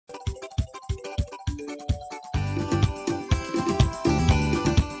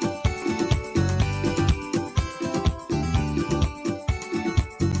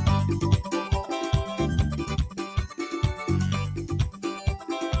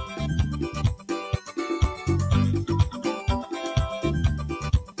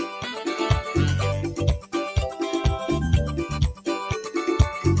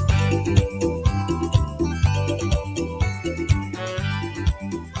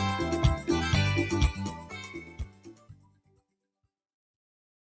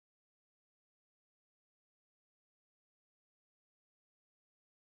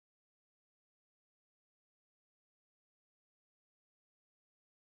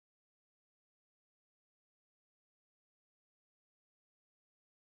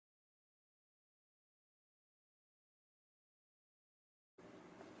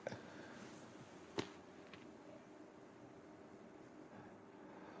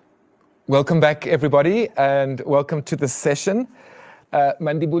Welcome back, everybody, and welcome to the session.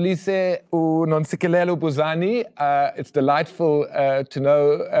 Mandibulise Ntsiki Buzani. It's delightful to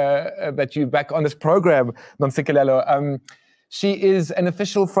know that you're back on this program, Ntsiki. She is an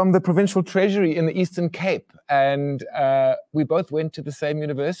official from the Provincial Treasury in the Eastern Cape, and we both went to the same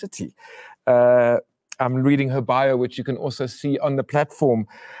university. I'm reading her bio, which you can also see on the platform.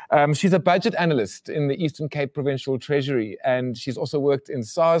 She's a budget analyst in the Eastern Cape Provincial Treasury, and she's also worked in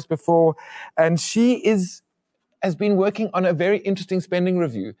SARS before. And she has been working on a very interesting spending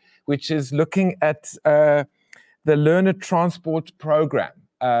review, which is looking at the learner transport program.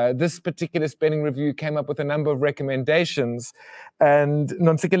 This particular spending review came up with a number of recommendations, and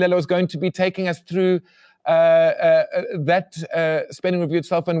Ntsiki is going to be taking us through that spending review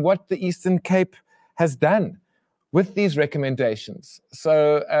itself and what the Eastern Cape has done with these recommendations.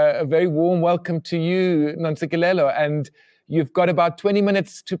 So a very warm welcome to you, Ntsiki, and you've got about 20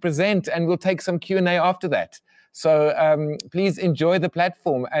 minutes to present, and we'll take some Q&A after that. So please enjoy the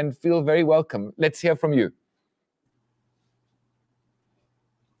platform and feel very welcome. Let's hear from you.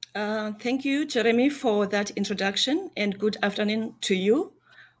 Thank you, Jeremy, for that introduction, and good afternoon to you,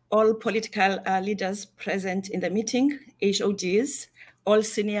 all political leaders present in the meeting, HODs, all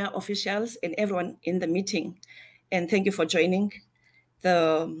senior officials, and everyone in the meeting. And thank you for joining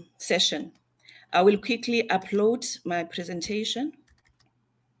the session. I will quickly upload my presentation.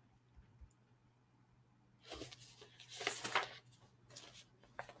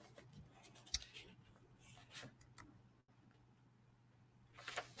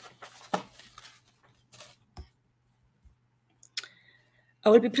 I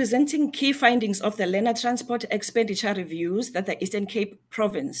will be presenting key findings of the learner transport expenditure reviews that the Eastern Cape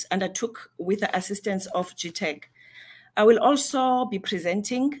Province undertook with the assistance of GTEC. I will also be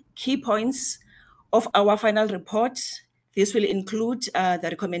presenting key points of our final report. This will include the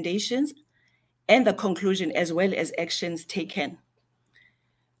recommendations and the conclusion, as well as actions taken.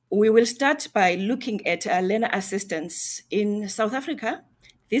 We will start by looking at learner assistance. In South Africa,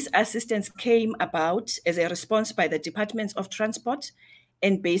 this assistance came about as a response by the Departments of Transport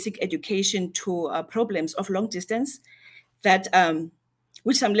and Basic Education to problems of long distance that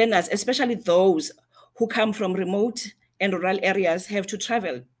which some learners, especially those who come from remote and rural areas, have to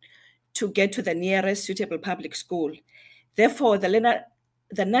travel to get to the nearest suitable public school. Therefore,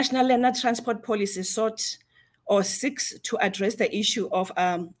 the National Learner Transport Policy sought or seeks to address the issue of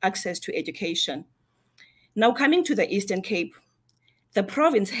access to education. Now, coming to the Eastern Cape, the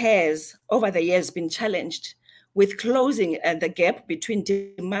province has, over the years, been challenged with closing the gap between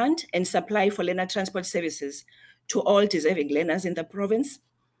demand and supply for learner transport services to all deserving learners in the province,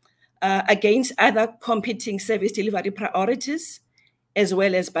 against other competing service delivery priorities, as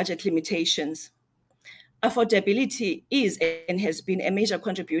well as budget limitations. Affordability is and has been a major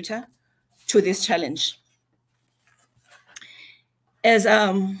contributor to this challenge. As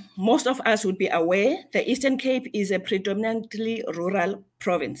most of us would be aware, the Eastern Cape is a predominantly rural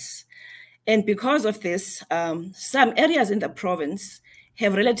province. And because of this, some areas in the province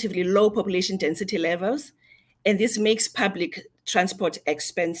have relatively low population density levels, and this makes public transport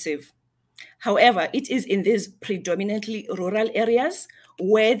expensive. However, it is in these predominantly rural areas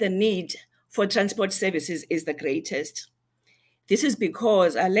where the need for transport services is the greatest. This is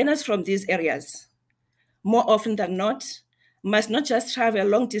because learners from these areas, more often than not, must not just travel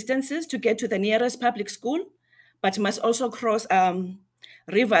long distances to get to the nearest public school, but must also cross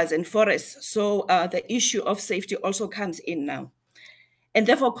rivers and forests. So the issue of safety also comes in now. And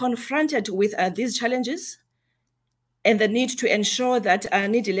therefore, confronted with these challenges and the need to ensure that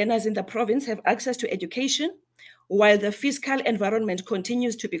needy learners in the province have access to education, while the fiscal environment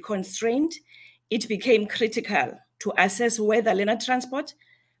continues to be constrained, it became critical to assess whether learner transport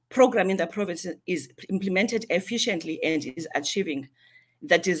program in the province is implemented efficiently and is achieving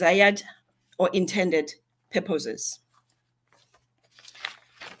the desired or intended purposes.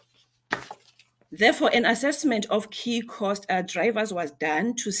 Therefore, an assessment of key cost drivers was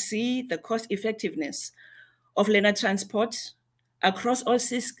done to see the cost effectiveness of learner transport across all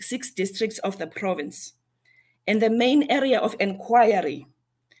six districts of the province. And the main area of inquiry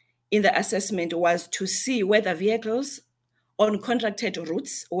in the assessment was to see whether vehicles on contracted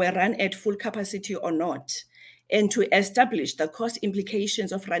routes were run at full capacity or not, and to establish the cost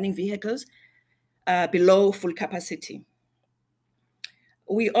implications of running vehicles below full capacity.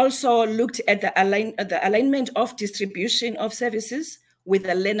 We also looked at the alignment of distribution of services with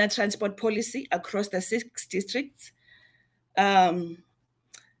the learner transport policy across the 6 districts. And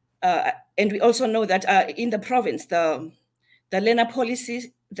we also know that in the province, the learner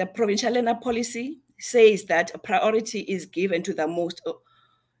policy, the provincial learner policy says that priority is given to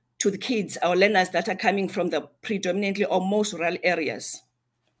to the kids, our learners that are coming from the predominantly or most rural areas.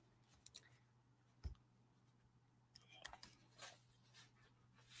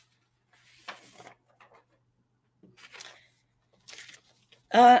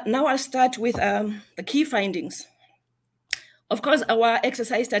 Now I'll start with the key findings. Of course, our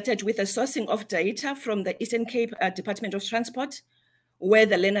exercise started with the sourcing of data from the Eastern Cape Department of Transport, where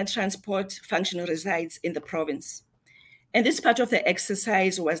the learner transport function resides in the province. And this part of the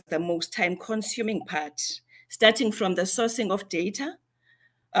exercise was the most time-consuming part, starting from the sourcing of data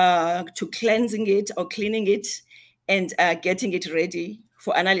to cleansing it or cleaning it and getting it ready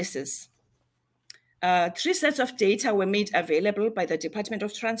for analysis. 3 sets of data were made available by the Department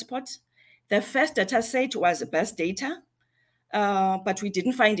of Transport. The first data set was bus data, but we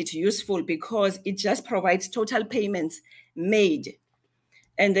didn't find it useful because it just provides total payments made.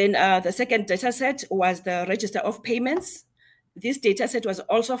 And then the second data set was the register of payments. This data set was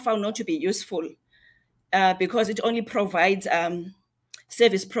also found not to be useful because it only provides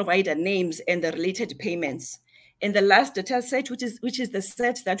service provider names and the related payments. And the last data set, which is the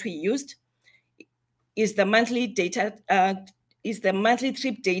set that we used, is the monthly data, is the monthly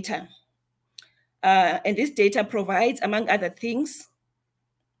trip data. And this data provides, among other things,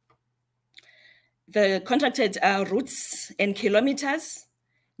 the contracted routes and kilometers,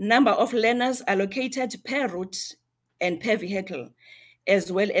 number of learners allocated per route and per vehicle,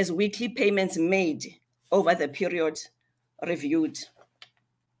 as well as weekly payments made over the period reviewed.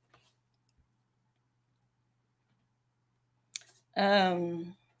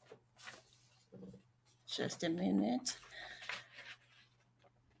 Just a minute.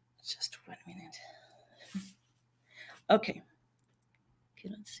 Just 1 minute. Okay.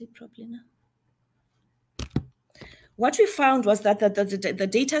 Cannot see properly now. What we found was that the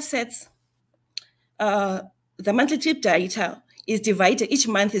data sets, the monthly trip data is divided, each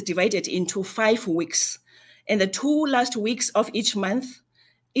month is divided into 5 weeks. And the 2 last weeks of each month,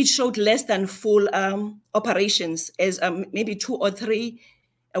 it showed less than full operations, as maybe 2 or 3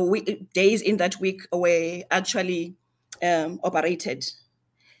 days in that week were actually operated.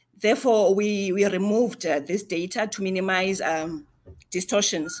 Therefore, we removed this data to minimize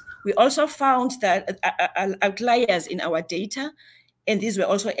distortions. We also found that outliers in our data, and these were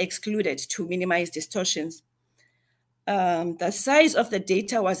also excluded to minimize distortions. The size of the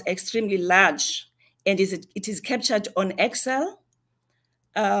data was extremely large, and it is captured on Excel,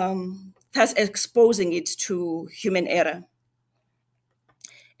 thus exposing it to human error.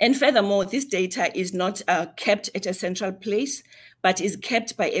 And furthermore, this data is not kept at a central place, but is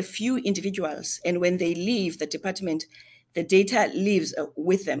kept by a few individuals. And when they leave the department, the data lives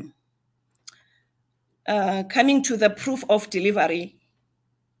with them. Coming to the proof of delivery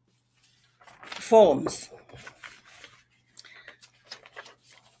forms.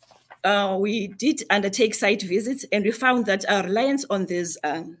 We did undertake site visits, and we found that our reliance on this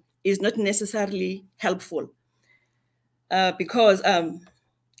is not necessarily helpful because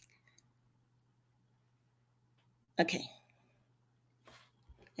okay,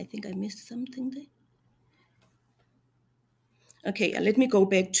 I think I missed something there. Okay, let me go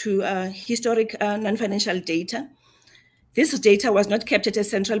back to historic non-financial data. This data was not kept at a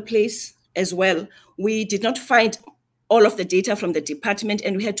central place as well. We did not find all of the data from the department,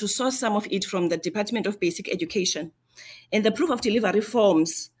 and we had to source some of it from the Department of Basic Education. And the proof of delivery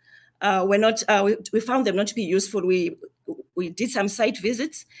forms were not, we found them not to be useful. We did some site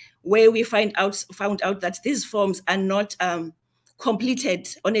visits where we found out that these forms are not completed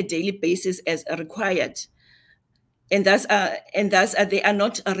on a daily basis as required. And thus they are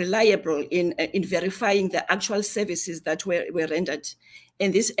not reliable in verifying the actual services that were rendered.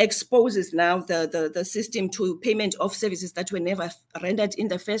 And this exposes now the system to payment of services that were never rendered in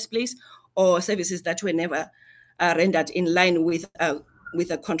the first place, or services that were never rendered in line with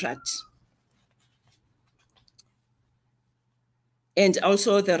the contract. And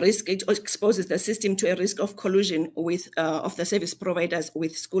also the risk, it exposes the system to a risk of collusion with of the service providers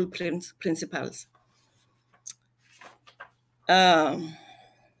with school principals.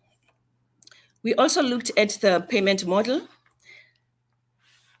 We also looked at the payment model.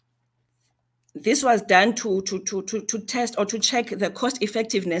 This was done to test or to check the cost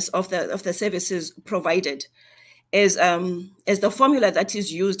effectiveness of the services provided. As the formula that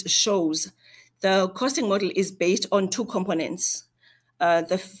is used shows, the costing model is based on 2 components,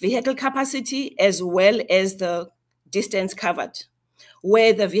 the vehicle capacity as well as the distance covered,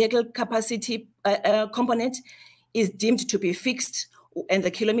 where the vehicle capacity component is deemed to be fixed and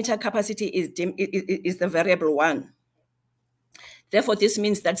the kilometer capacity is the variable one. Therefore, this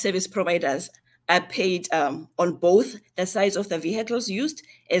means that service providers are paid on both the size of the vehicles used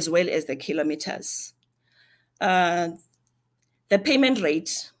as well as the kilometers. The payment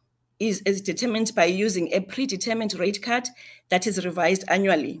rate is determined by using a predetermined rate card that is revised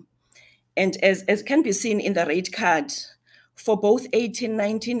annually. And as can be seen in the rate card, for both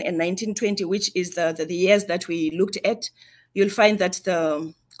 1819 and 1920, which is the years that we looked at, you'll find that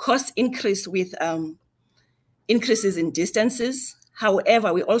the costs increase with increases in distances.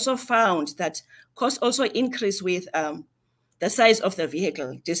 However, we also found that costs also increase with the size of the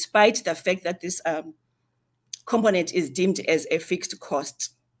vehicle, despite the fact that this component is deemed as a fixed cost.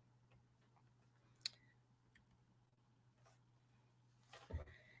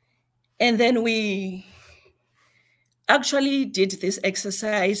 And then we actually did this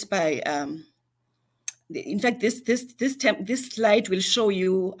exercise by, in fact, this slide will show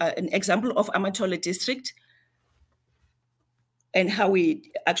you an example of Amatole district and how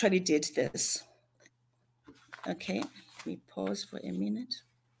we actually did this. Okay, let me pause for a minute.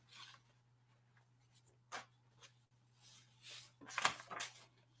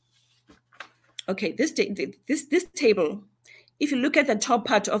 Okay, this table, if you look at the top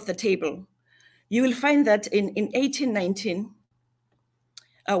part of the table, you will find that in 1819,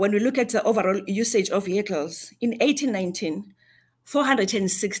 when we look at the overall usage of vehicles, in 1819,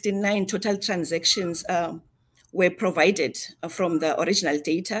 469 total transactions were provided from the original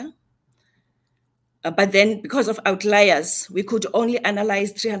data. But then because of outliers, we could only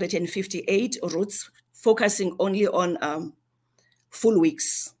analyze 358 routes, focusing only on full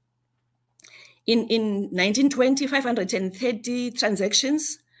weeks. In 1920, 530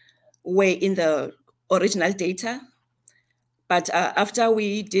 transactions were in the original data. But after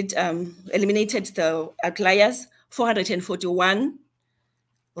we did eliminated the outliers, 441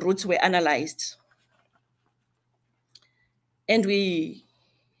 routes were analyzed. And we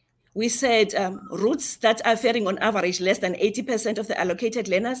said routes that are faring on average less than 80% of the allocated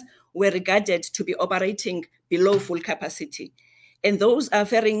learners were regarded to be operating below full capacity. And those are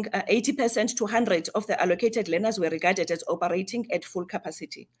faring 80% to 100 of the allocated learners were regarded as operating at full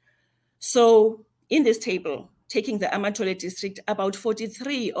capacity. So in this table, taking the Amatole district, about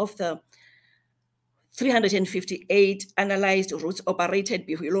 43 of the 358 analyzed routes operated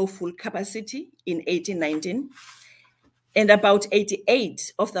below full capacity in 1819. And about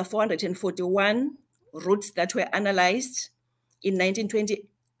 88 of the 441 routes that were analyzed in 1920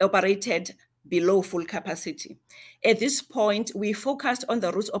 operated below full capacity. At this point, we focused on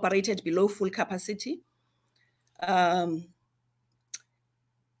the routes operated below full capacity.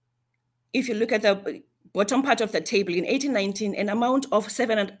 If you look at the bottom part of the table, in 1819, an amount of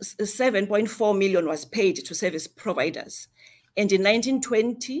 7.4 million was paid to service providers. And in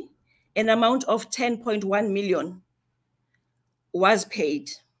 1920, an amount of 10.1 million was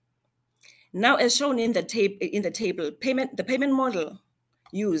paid. Now, as shown in the table, the payment model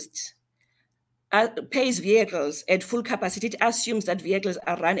used pays vehicles at full capacity. It assumes that vehicles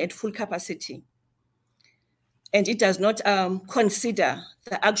are run at full capacity. And it does not consider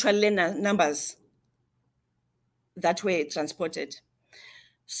the actual learner numbers that were transported.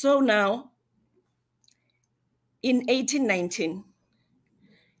 So now, in 1819,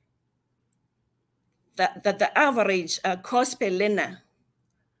 the average cost per learner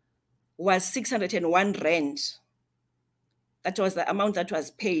was 601 rand. That was the amount that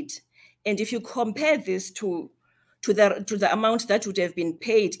was paid. And if you compare this to the amount that would have been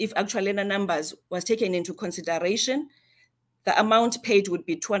paid if actual learner numbers was taken into consideration, the amount paid would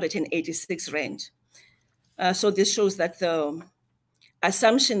be 286 rand. So this shows that the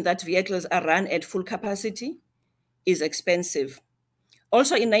assumption that vehicles are run at full capacity is expensive.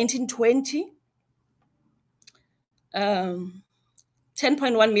 Also in 1920,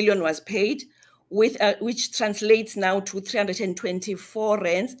 10.1 million was paid, which translates now to 324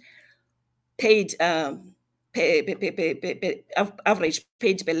 rands paid average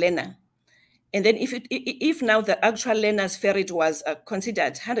paid per learner. And then if now the actual learner's fare rate was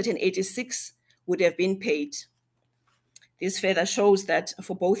considered, 186 would have been paid. This further shows that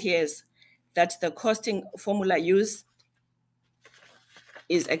for both years, that the costing formula used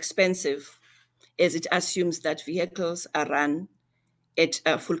is expensive, as it assumes that vehicles are run at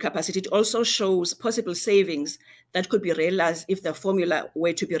full capacity. It also shows possible savings that could be realized if the formula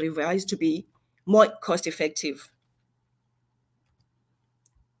were to be revised to be more cost effective.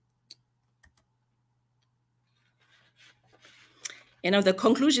 And now the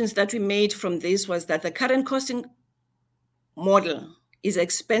conclusions that we made from this was that the current costing model is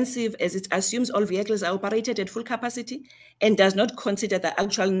expensive as it assumes all vehicles are operated at full capacity and does not consider the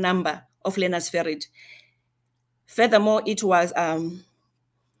actual number of learners ferried. Furthermore, it was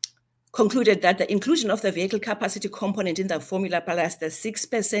concluded that the inclusion of the vehicle capacity component in the formula plus the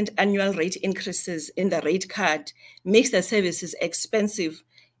 6% annual rate increases in the rate card makes the services expensive,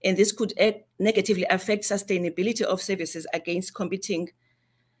 and this could negatively affect sustainability of services against competing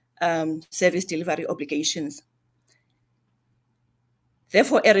service delivery obligations.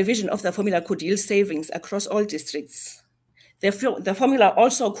 Therefore, a revision of the formula could yield savings across all districts. The formula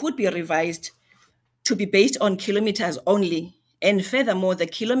also could be revised to be based on kilometers only. And furthermore, the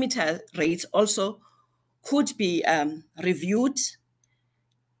kilometer rates also could be reviewed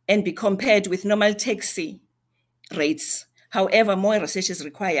and be compared with normal taxi rates. However, more research is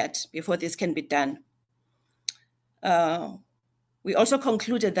required before this can be done. We also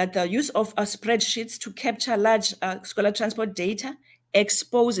concluded that the use of spreadsheets to capture large scholar transport data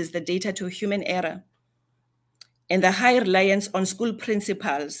exposes the data to human error. And the high reliance on school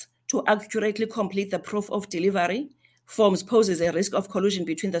principals to accurately complete the proof of delivery forms poses a risk of collusion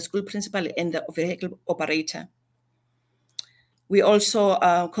between the school principal and the vehicle operator. We also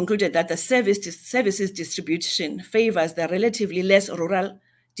concluded that the services distribution favors the relatively less rural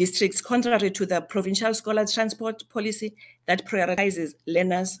districts, contrary to the provincial scholar transport policy that prioritizes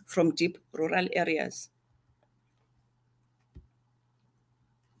learners from deep rural areas.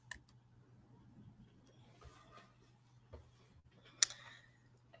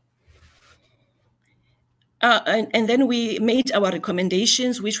 And then we made our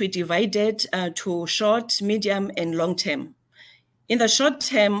recommendations, which we divided to short, medium, and long term. In the short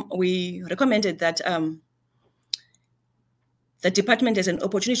term, we recommended that the department has an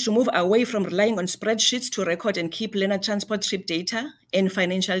opportunity to move away from relying on spreadsheets to record and keep learner transport trip data and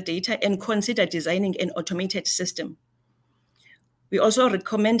financial data, and consider designing an automated system. We also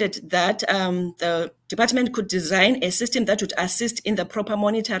recommended that the department could design a system that would assist in the proper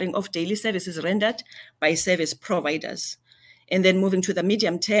monitoring of daily services rendered by service providers. And then moving to the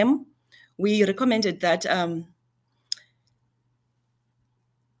medium term, we recommended that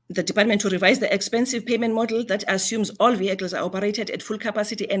the department to revise the expensive payment model that assumes all vehicles are operated at full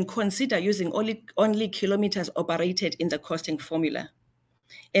capacity and consider using only kilometers operated in the costing formula.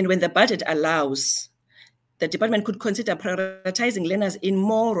 And when the budget allows, the department could consider prioritizing learners in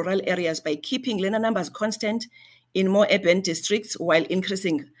more rural areas by keeping learner numbers constant in more urban districts while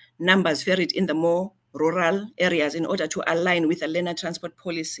increasing numbers varied in the more rural areas in order to align with the learner transport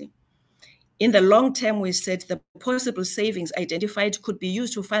policy. In the long term, we said the possible savings identified could be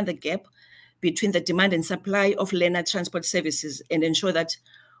used to fund the gap between the demand and supply of learner transport services and ensure that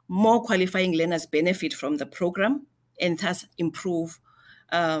more qualifying learners benefit from the program and thus improve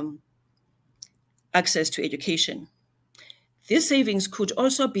access to education. These savings could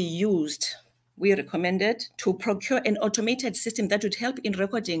also be used, we recommended, to procure an automated system that would help in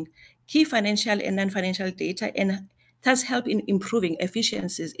recording key financial and non-financial data and thus help in improving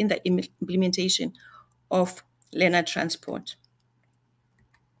efficiencies in the implementation of learner transport.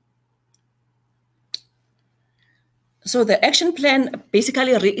 So the action plan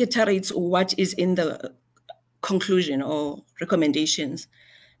basically reiterates what is in the conclusion or recommendations.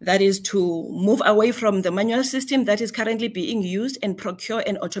 That is to move away from the manual system that is currently being used and procure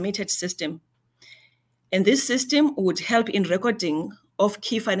an automated system. And this system would help in recording of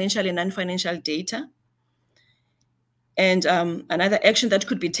key financial and non-financial data. And another action that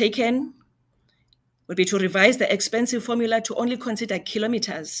could be taken would be to revise the expensive formula to only consider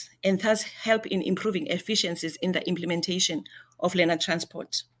kilometers and thus help in improving efficiencies in the implementation of learner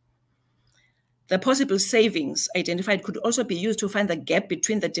transport. The possible savings identified could also be used to find the gap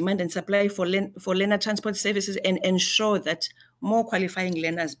between the demand and supply for learner transport services and ensure that more qualifying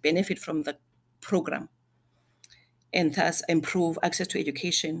learners benefit from the program and thus improve access to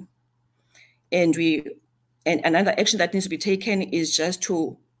education. And another action that needs to be taken is just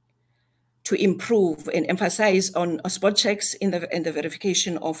to improve and emphasize on spot checks in the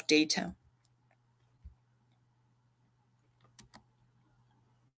verification of data.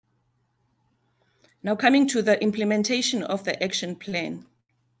 Now coming to the implementation of the action plan.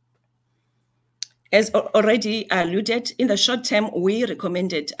 As already alluded, in the short term, we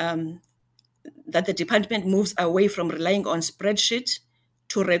recommended that the department moves away from relying on spreadsheets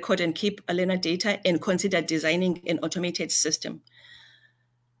to record and keep learner data and consider designing an automated system.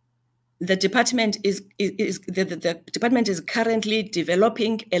 The department is currently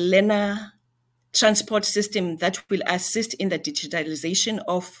developing a learner transport system that will assist in the digitalization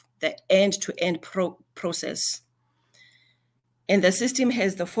of the end-to-end process. And the system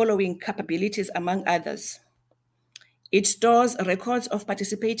has the following capabilities, among others. It stores records of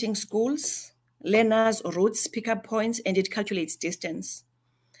participating schools, learners, routes, pickup points, and it calculates distance.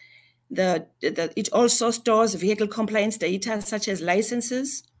 It also stores vehicle compliance data such as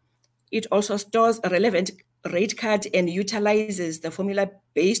licenses, It also stores a relevant rate card and utilizes the formula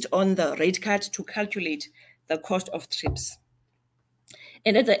based on the rate card to calculate the cost of trips.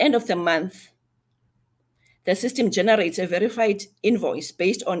 And at the end of the month, the system generates a verified invoice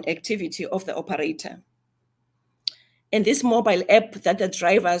based on activity of the operator. And this mobile app that the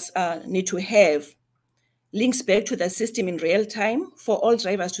drivers need to have links back to the system in real time for all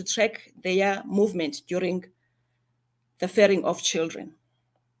drivers to track their movement during the ferrying of children.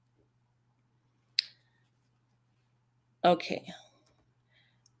 Okay.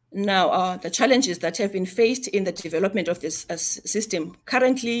 Now, the challenges that have been faced in the development of this system.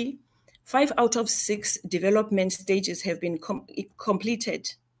 Currently, 5 out of 6 development stages have been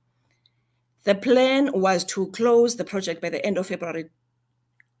completed. The plan was to close the project by the end of February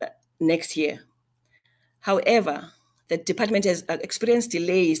next year. However, the department has experienced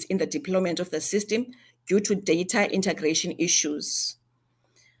delays in the deployment of the system due to data integration issues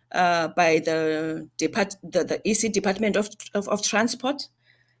by the EC Department of Transport.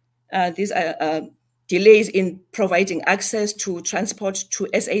 These are delays in providing access to transport to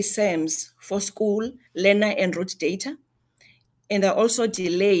SA SAMs for school, learner, and route data. And there are also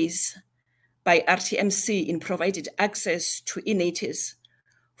delays by RTMC in providing access to eNaTIS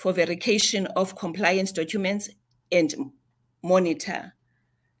for verification of compliance documents and monitor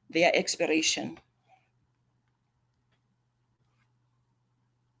their expiration.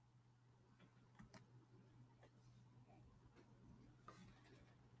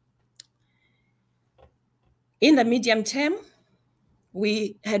 In the medium term,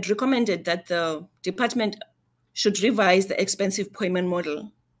 we had recommended that the department should revise the expensive payment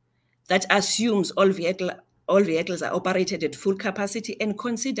model that assumes all vehicles are operated at full capacity and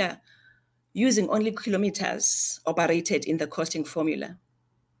consider using only kilometers operated in the costing formula.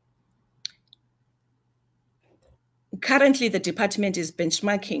 Currently, the department is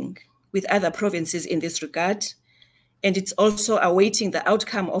benchmarking with other provinces in this regard, and it's also awaiting the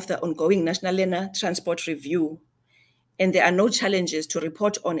outcome of the ongoing National Learner Transport Review, and there are no challenges to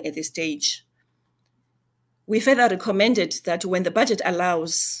report on at this stage. We further recommended that when the budget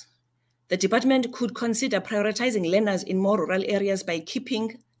allows, the department could consider prioritizing learners in more rural areas by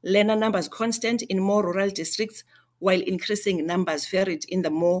keeping learner numbers constant in more rural districts while increasing numbers ferried in the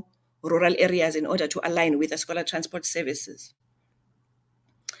more rural areas in order to align with the scholar transport services.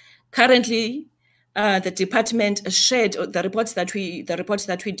 Currently, the department shared the reports that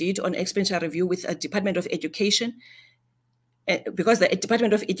we did on expenditure review with the Department of Education, because the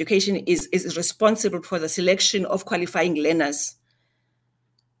Department of Education is responsible for the selection of qualifying learners.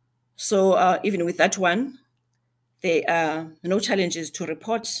 So even with that one, there are no challenges to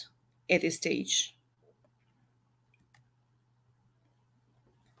report at this stage.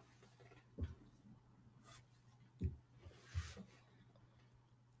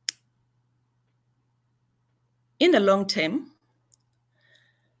 In the long term,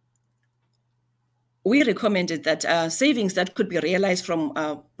 we recommended that savings that could be realized from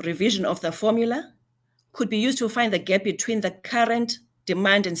revision of the formula could be used to find the gap between the current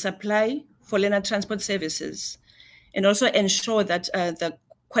demand and supply for learner transport services, and also ensure that the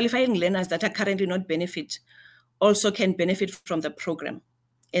qualifying learners that are currently not benefit also can benefit from the program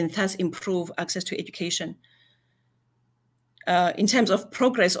and thus improve access to education. In terms of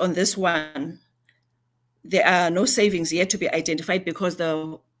progress on this one, there are no savings yet to be identified because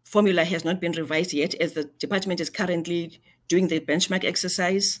the formula has not been revised yet, as the department is currently doing the benchmark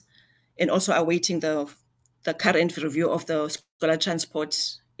exercise and also awaiting the current review of the scholar transport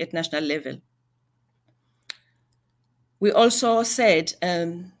at national level. We also said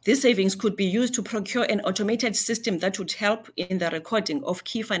these savings could be used to procure an automated system that would help in the recording of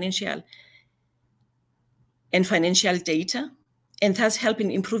key financial data, and thus help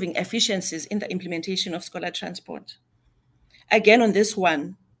in improving efficiencies in the implementation of scholar transport. Again, on this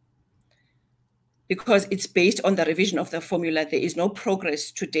one, because it's based on the revision of the formula, there is no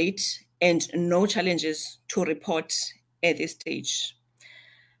progress to date and no challenges to report at this stage.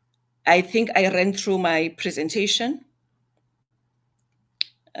 I think I ran through my presentation.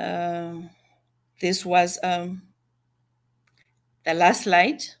 This was the last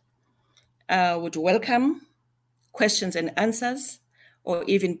slide. I would welcome questions and answers, or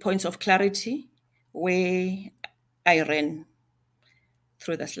even points of clarity where I ran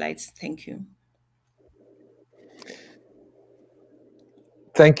through the slides. Thank you.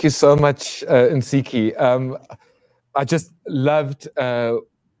 Thank you so much, Ntsiki. I just loved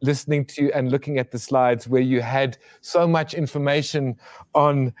listening to and looking at the slides where you had so much information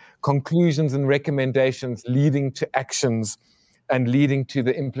on conclusions and recommendations leading to actions and leading to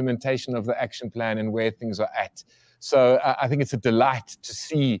the implementation of the action plan and where things are at. So I think it's a delight to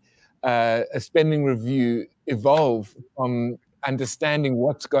see a spending review evolve from understanding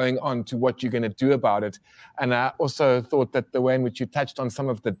what's going on to what you're going to do about it. And I also thought that the way in which you touched on some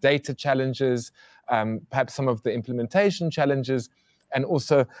of the data challenges, perhaps some of the implementation challenges, and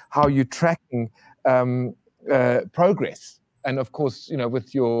also how you're tracking progress. And of course, you know,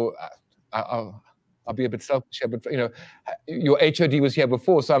 with your, I'll be a bit selfish here, but you know, your HOD was here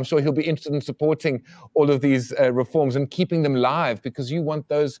before, so I'm sure he'll be interested in supporting all of these reforms and keeping them live, because you want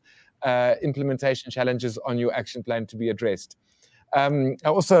those implementation challenges on your action plan to be addressed. I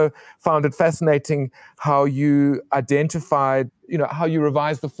also found it fascinating how you identified, you know, how you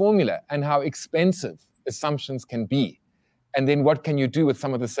revised the formula and how expensive assumptions can be. And then what can you do with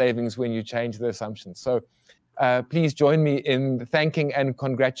some of the savings when you change the assumptions? So please join me in thanking and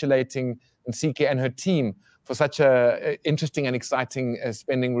congratulating Ntsiki and her team for such an interesting and exciting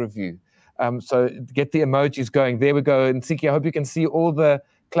spending review. So get the emojis going. There we go. Ntsiki, I hope you can see all the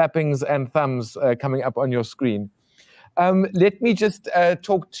clappings and thumbs coming up on your screen. Let me just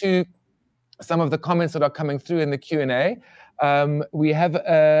talk to some of the comments that are coming through in the Q&A. We have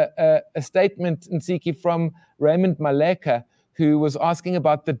a statement, Ntsiki, from Raymond Maleka, who was asking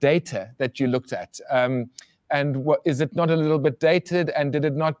about the data that you looked at. And what, is it not a little bit dated, and did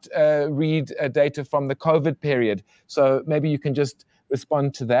it not read data from the COVID period? So maybe you can just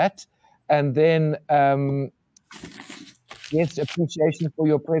respond to that. And then, yes, appreciation for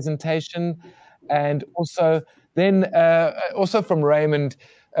your presentation. And also, then also from Raymond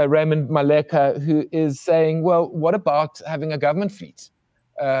Maleka, who is saying, well, what about having a government fleet?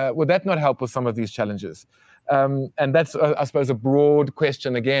 Would that not help with some of these challenges? And that's, I suppose, a broad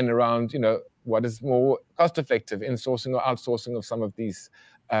question again around, you know, what is more cost-effective, insourcing or outsourcing of some of these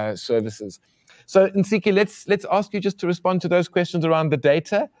services. So, Ntsiki, let's ask you just to respond to those questions around the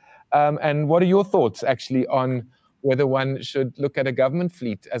data. And what are your thoughts, actually, on whether one should look at a government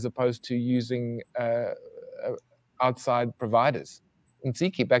fleet as opposed to using outside providers?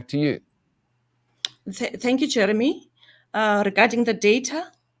 Ntsiki, back to you. Thank you, Jeremy. Regarding the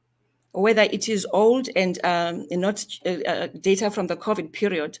data, whether it is old and not data from the COVID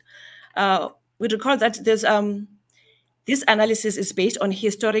period, we recall that there's this analysis is based on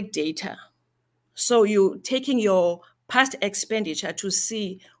historic data. So you taking your past expenditure to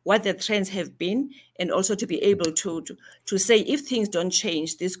see what the trends have been, and also to be able to say if things don't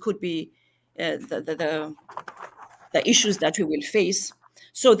change, this could be the issues that we will face.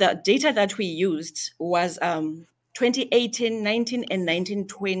 So the data that we used was 2018, 19, and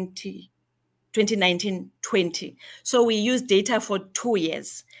 1920. 2019-20. So we used data for 2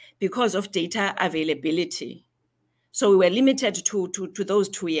 years because of data availability. So we were limited to those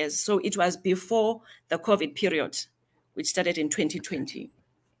 2 years. So it was before the COVID period, which started in 2020.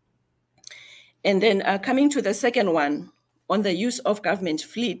 And then coming to the second one, on the use of government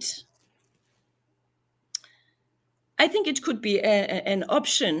fleet, I think it could be an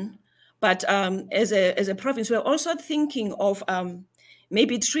option, but as a province, we're also thinking of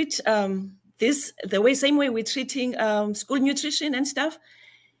maybe treat this the same way we're treating school nutrition and stuff,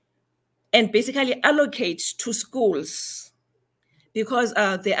 and basically allocate to schools, because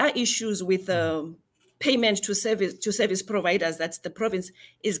there are issues with payment to service providers that the province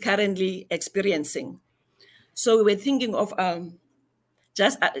is currently experiencing. So we were thinking of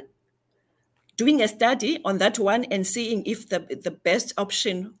just doing a study on that one and seeing if the best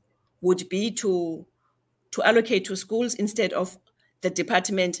option would be to allocate to schools instead of the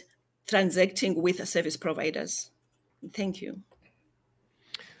department transacting with service providers. Thank you.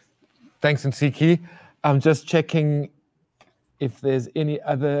 Thanks, Ntsiki. I'm just checking if there's any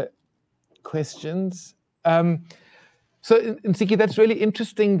other questions. So, Ntsiki, that's really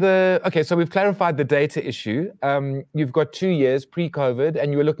interesting. Okay, so we've clarified the data issue. You've got 2 years pre-COVID,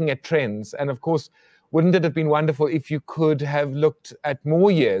 and you were looking at trends. And of course, wouldn't it have been wonderful if you could have looked at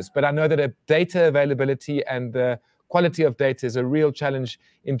more years? But I know that data availability and the quality of data is a real challenge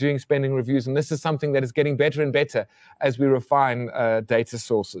in doing spending reviews. And this is something that is getting better and better as we refine data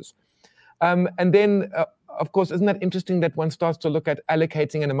sources. And then, of course, isn't that interesting that one starts to look at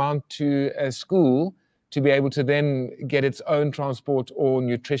allocating an amount to a school to be able to then get its own transport or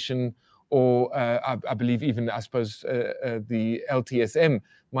nutrition, or I believe even, I suppose, the LTSM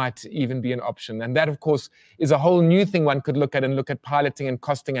might even be an option. And that, of course, is a whole new thing one could look at and look at piloting and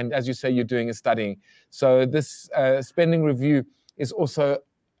costing. And as you say, you're doing a studying. So this spending review is also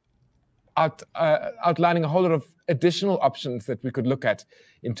outlining a whole lot of additional options that we could look at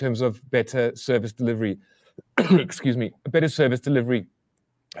in terms of better service delivery, excuse me, better service delivery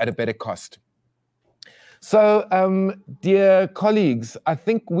at a better cost. So, dear colleagues, I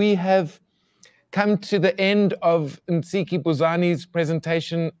think we have come to the end of Ntsiki Buzani's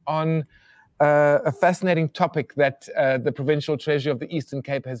presentation on a fascinating topic that the Provincial Treasury of the Eastern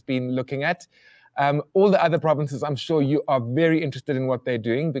Cape has been looking at. All the other provinces, I'm sure you are very interested in what they're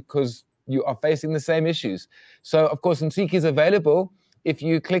doing because you are facing the same issues. So, of course, Ntsiki is available. If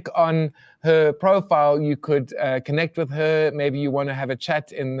you click on her profile, you could connect with her. Maybe you want to have a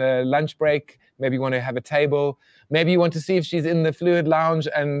chat in the lunch break. Maybe you want to have a table. Maybe you want to see if she's in the Fluid Lounge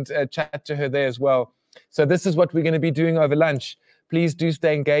and chat to her there as well. So this is what we're going to be doing over lunch. Please do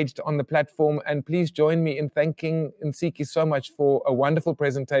stay engaged on the platform, and please join me in thanking Ntsiki so much for a wonderful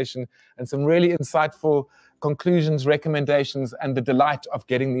presentation and some really insightful conclusions, recommendations, and the delight of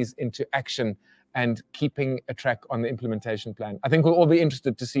getting these into action and keeping a track on the implementation plan. I think we'll all be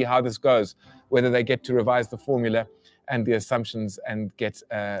interested to see how this goes, whether they get to revise the formula and the assumptions and get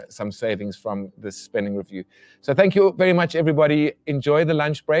some savings from this spending review. So thank you very much, everybody. Enjoy the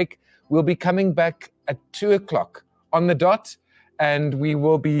lunch break. We'll be coming back at 2 o'clock on the dot, and we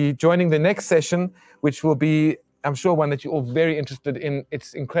will be joining the next session, which will be, I'm sure, one that you're all very interested in.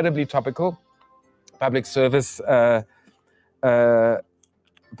 It's incredibly topical. Public service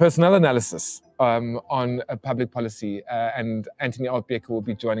personnel analysis on public policy. And Anthony Altbecker will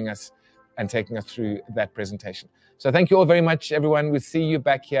be joining us and taking us through that presentation. So thank you all very much, everyone. We'll see you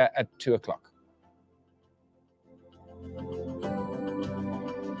back here at 2 o'clock.